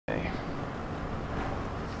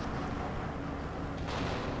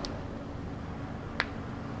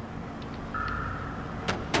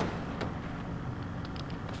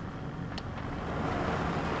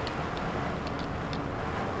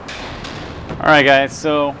Alright guys,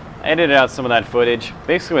 so I edited out some of that footage.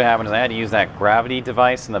 Basically what happened is I had to use that gravity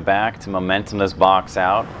device in the back to momentum this box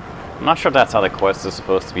out. I'm not sure if that's how the quest is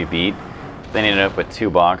supposed to be beat. Then ended up with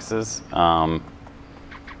 2 boxes.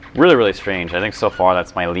 Really strange. I think so far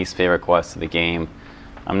that's my least favorite quest of the game.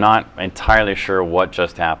 I'm not entirely sure what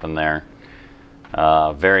just happened there.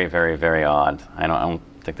 Very odd. I don't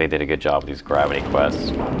think they did a good job with these gravity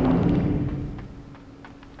quests.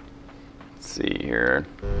 Let's see here.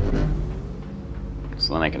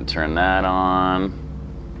 So then I can turn that on.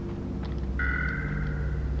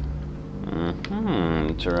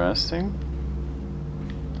 Interesting.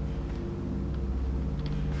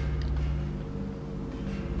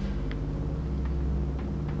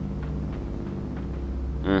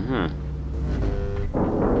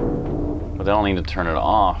 But I'll need to turn it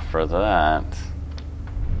off for that.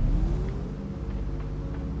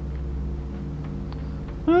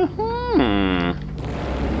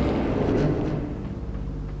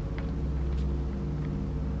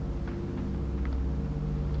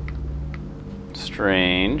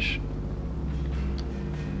 Strange.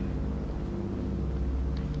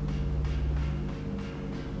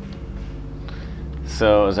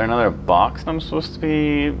 So, is there another box I'm supposed to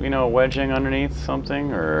be, you know, wedging underneath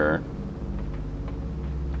something, or?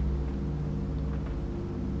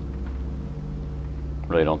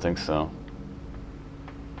 Really don't think so.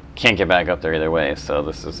 Can't get back up there either way, so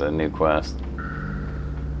this is a new quest.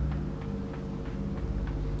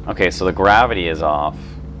 Okay, so the gravity is off.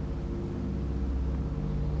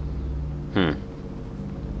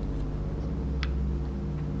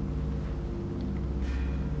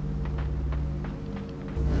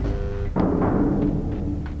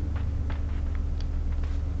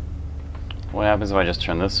 What happens if I just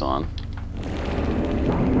turn this on?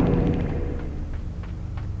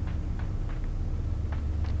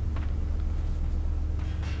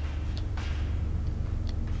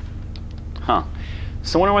 Huh.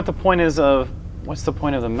 So I wonder what the point is of... What's the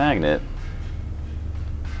point of the magnet?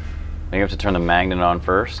 You have to turn the magnet on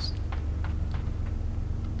first?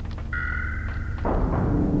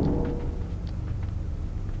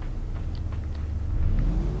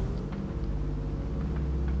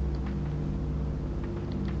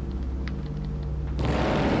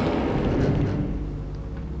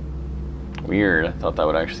 Weird. I thought that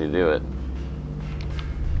would actually do it.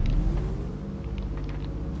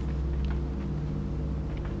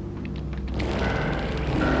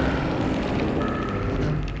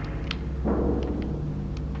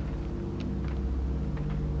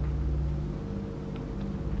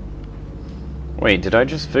 Wait, did I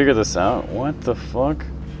just figure this out? What the fuck?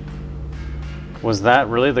 Was that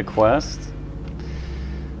really the quest?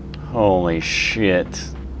 Holy shit.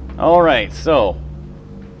 Alright, so...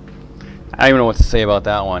 I don't even know what to say about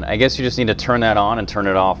that one. I guess you just need to turn that on and turn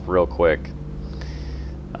it off real quick.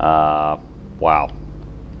 Wow.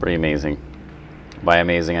 Pretty amazing. By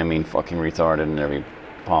amazing, I mean fucking retarded in every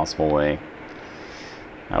possible way.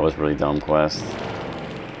 That was really dumb quest.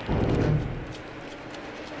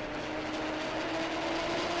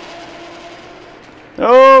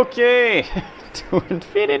 Okay! To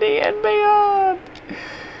infinity and beyond!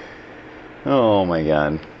 Oh my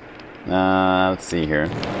god. Let's see here.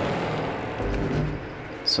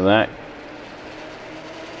 So that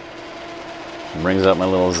brings up my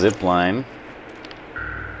little zip line.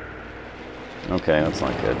 Okay, that's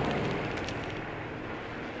not good.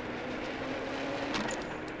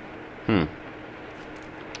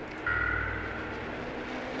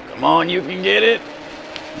 Come on, you can get it!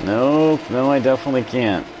 No, I definitely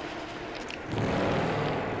can't.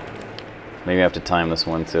 Maybe I have to time this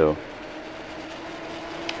one too.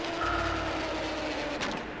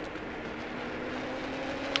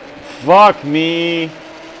 Fuck me!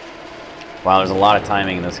 Wow, there's a lot of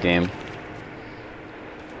timing in this game.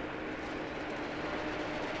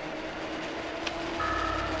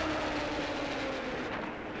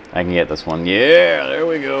 I can get this one. Yeah, there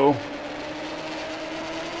we go.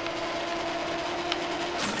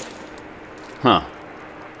 Huh.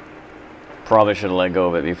 Probably should have let go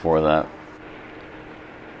of it before that.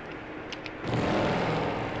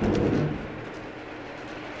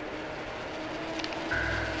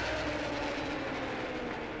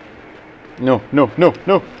 No. Woo!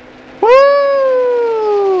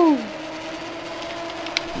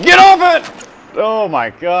 Get off it! Oh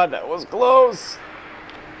my god, that was close.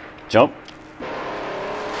 Jump.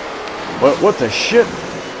 What the shit?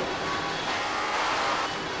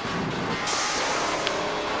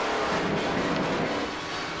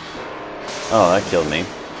 Oh, that killed me.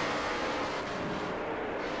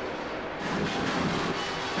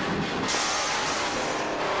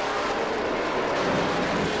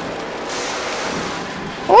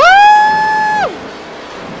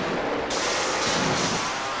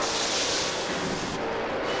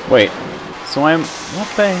 Wait, so what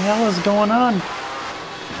the hell is going on?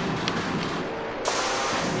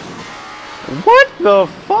 What the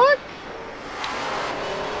fuck?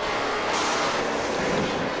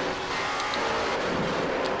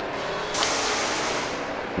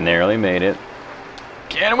 Nearly made it.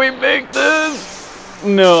 Can we make this?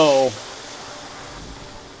 No.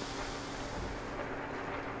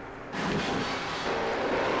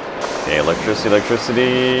 Okay,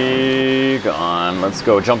 electricity, gone. Let's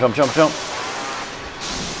go. Jump, jump, jump, jump.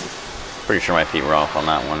 Pretty sure my feet were off on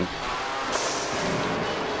that one.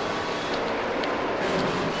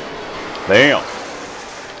 Damn.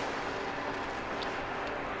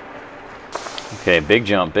 Okay, big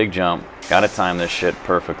jump, big jump. Gotta time this shit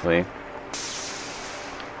perfectly.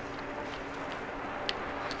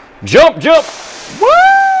 Jump, jump! Woo!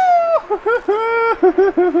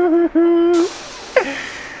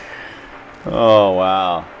 Oh,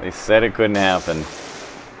 wow. They said it couldn't happen.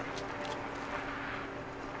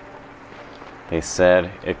 They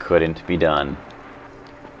said it couldn't be done.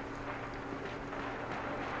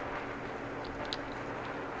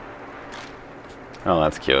 Oh,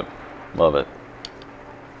 that's cute. Love it.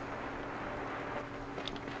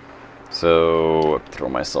 So, throw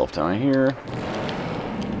myself down here.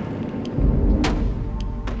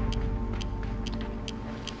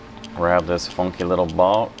 Grab this funky little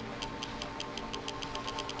ball.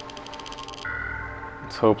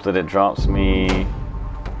 Let's hope that it drops me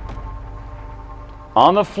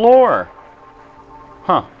on the floor.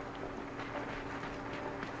 Huh.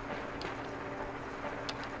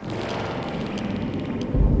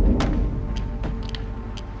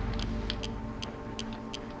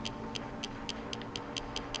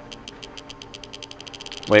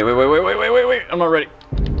 Wait, I'm not ready.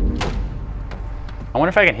 I wonder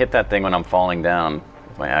if I can hit that thing when I'm falling down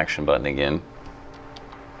with my action button again.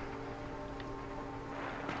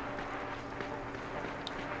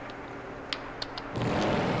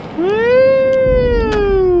 Woo!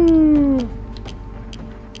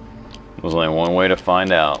 There's only one way to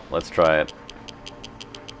find out. Let's try it.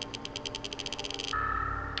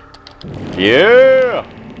 Yeah!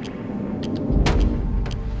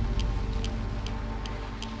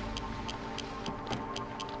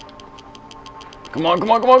 Come on,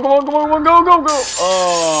 come on, come on, come on, come on, come on, go, go, go!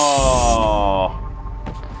 Oh!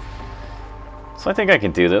 So I think I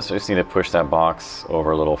can do this. I just need to push that box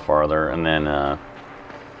over a little farther, and then I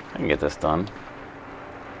can get this done.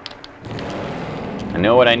 I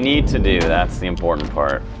know what I need to do. That's the important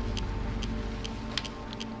part.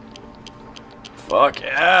 Fuck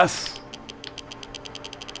yes!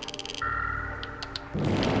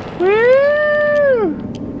 Woo!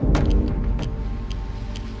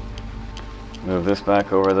 Move this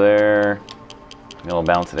back over there. A little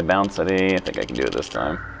bouncy-bouncy. I think I can do it this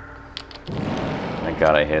time. Thank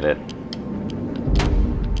God I hit it.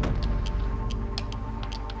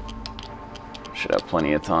 Should have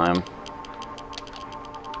plenty of time.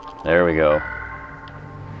 There we go.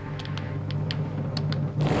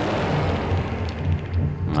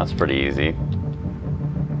 That's pretty easy.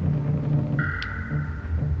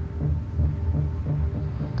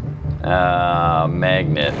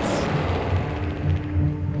 Magnets.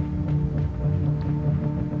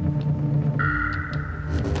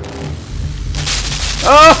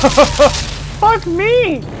 Oh, fuck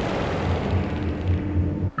me!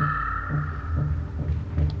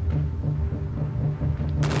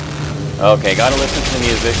 Okay, gotta listen to the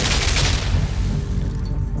music.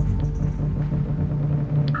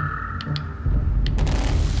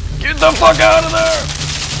 Get the fuck out of there!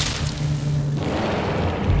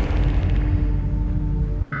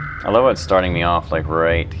 I love how it's starting me off like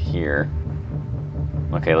right here.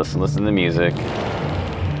 Okay, listen to the music.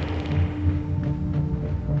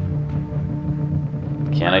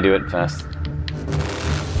 Can I do it fast?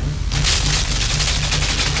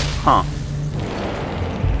 Huh.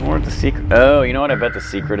 Where's the secret? Oh, you know what I bet the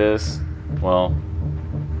secret is? Well...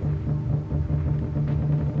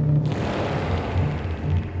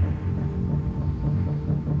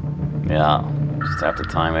 yeah, just have to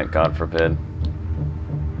time it, God forbid.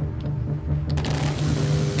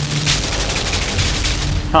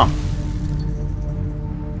 Huh.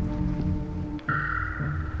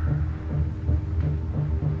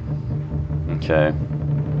 Okay.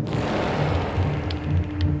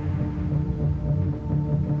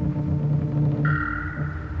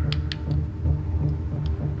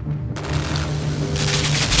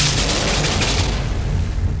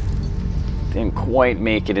 Didn't quite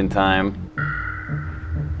make it in time.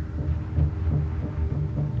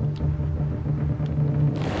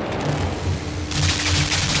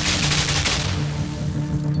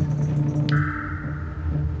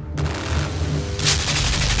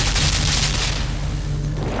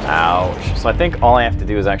 So I think all I have to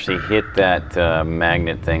do is actually hit that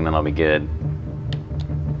magnet thing, then I'll be good.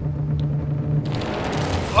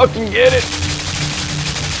 Fucking get it!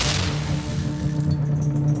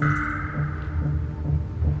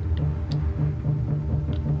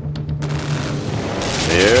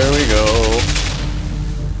 There we go.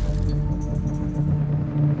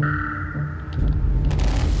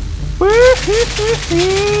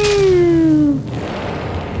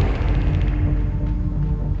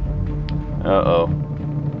 Uh-oh.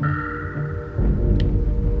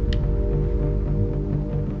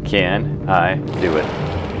 Can I do it?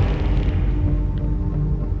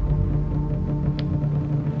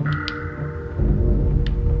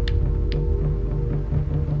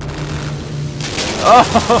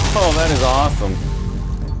 Oh, that is awesome.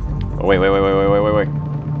 Oh, wait.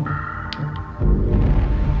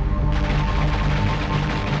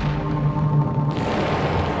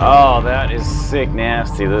 Oh, that is sick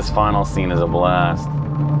nasty. This final scene is a blast.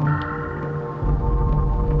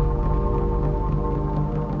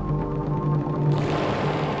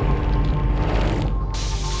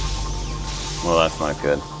 Well, that's not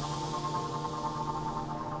good.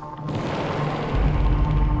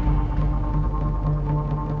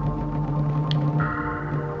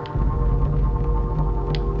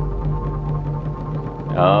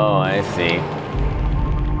 Oh, I see.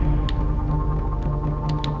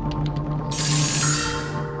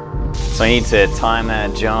 So I need to time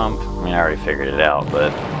that jump. I mean, I already figured it out,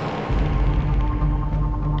 but...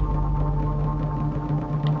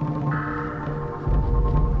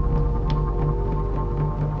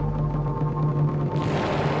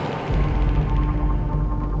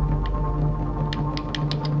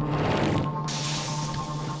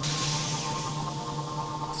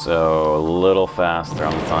 So, a little faster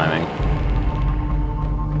on the timing.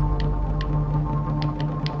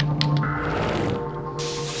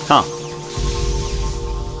 Huh.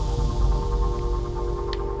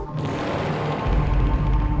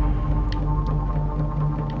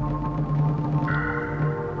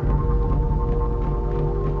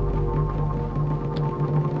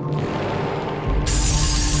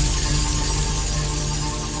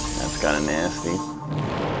 That's kind of nasty.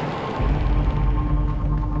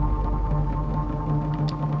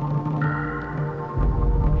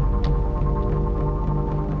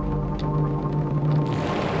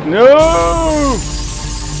 No!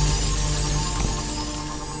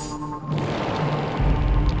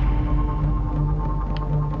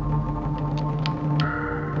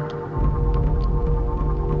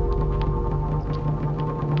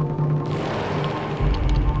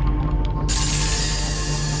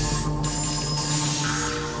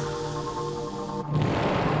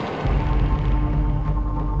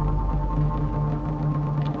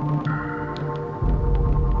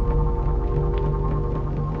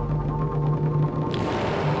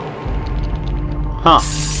 Huh.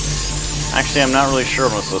 Actually, I'm not really sure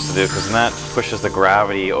what I'm supposed to do, because that pushes the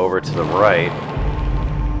gravity over to the right.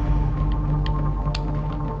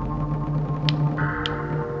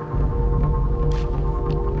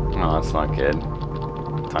 Oh, that's not good.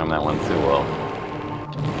 Timed that one too well.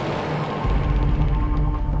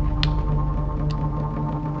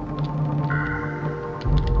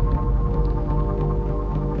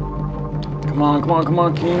 Come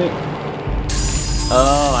on, can you make...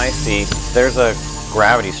 Oh, I see. There's a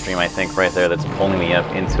gravity stream, I think, right there that's pulling me up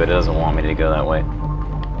into it. It doesn't want me to go that way.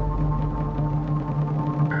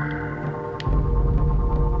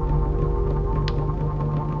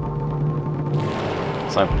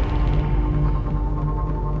 So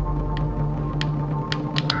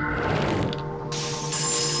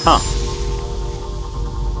huh.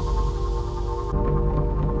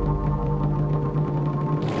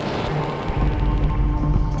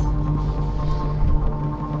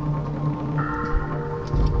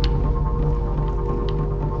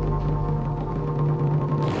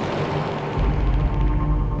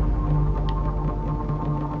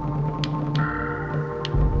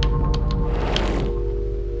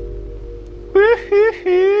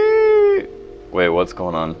 Wait, what's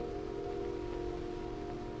going on?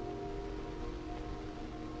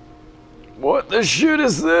 What the shit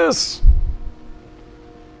is this?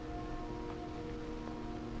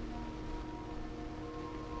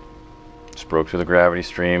 Just broke through the gravity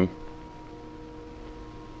stream.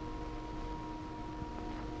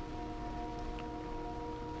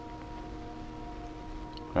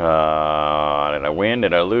 Did I win?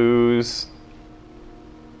 Did I lose?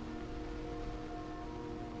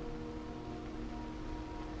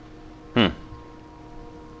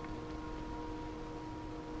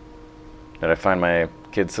 Did I find my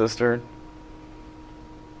kid sister?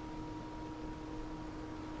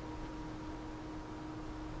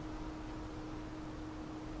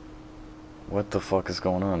 What the fuck is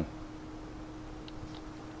going on?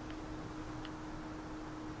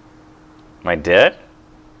 Am I dead?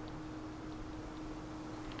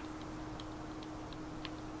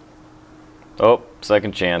 Oh,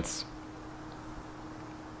 second chance.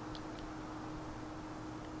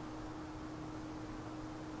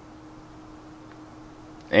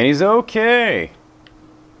 And he's okay.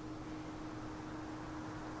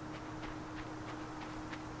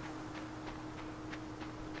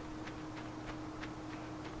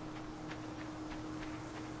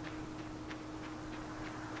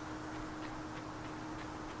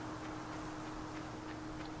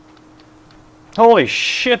 Holy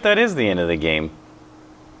shit, that is the end of the game.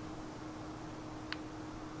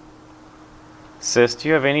 Sis, do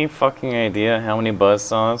you have any fucking idea how many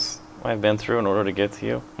buzzsaws I've been through in order to get to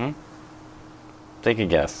you? Hmm? Take a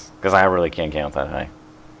guess, because I really can't count that high.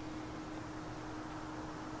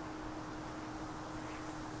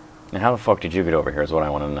 Now, how the fuck did you get over here is what I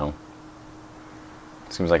want to know.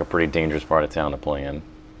 Seems like a pretty dangerous part of town to play in.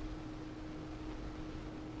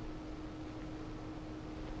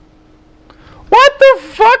 What the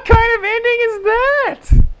fuck kind of ending is that?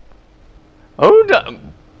 Oh,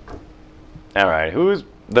 alright, who's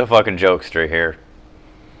the fucking jokester here?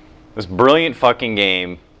 This brilliant fucking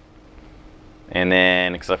game. And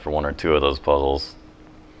then, except for one or two of those puzzles.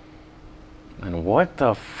 And what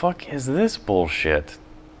the fuck is this bullshit?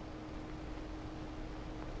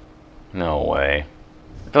 No way.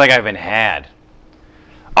 I feel like I've been had.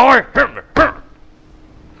 Oh,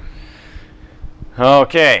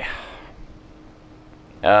 okay.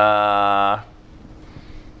 By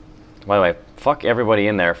the way, fuck everybody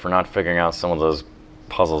in there for not figuring out some of those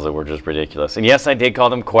puzzles that were just ridiculous. And yes, I did call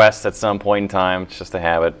them quests at some point in time. It's just a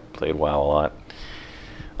habit. Played WoW a lot.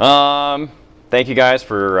 Thank you guys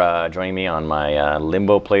for joining me on my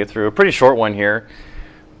Limbo playthrough. A pretty short one here.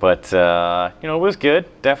 But, you know, it was good.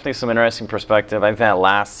 Definitely some interesting perspective. I think that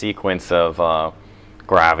last sequence of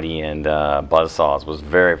gravity and buzzsaws was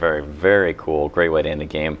very, very, very cool. Great way to end the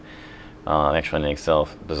game. Actually, in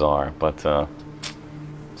itself, bizarre. But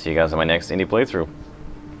see you guys on my next indie playthrough.